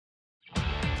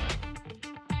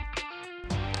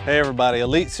Hey everybody,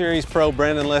 Elite Series Pro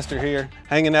Brandon Lester here,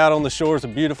 hanging out on the shores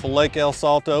of beautiful Lake El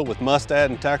Salto with Mustad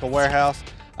and Tackle Warehouse.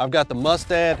 I've got the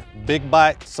Mustad Big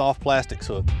Bite Soft Plastics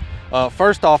hook.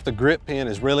 First off, the grip pin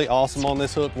is really awesome on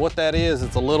this hook. What that is,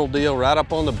 it's a little deal right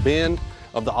up on the bend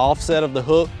of the offset of the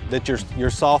hook that your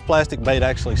soft plastic bait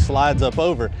actually slides up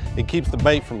over. It keeps the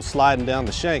bait from sliding down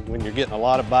the shank when you're getting a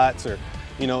lot of bites, or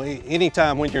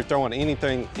anytime when you're throwing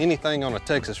anything on a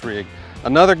Texas rig.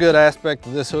 Another good aspect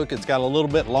of this hook, it's got a little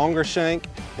bit longer shank,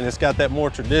 and it's got that more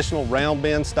traditional round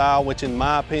bend style, which in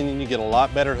my opinion, you get a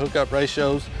lot better hookup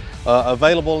ratios.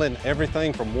 Available in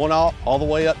everything from 1/0 all the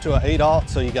way up to an 8/0,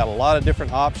 so you got a lot of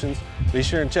different options. Be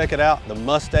sure and check it out, the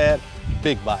Mustad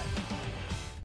Big Bite.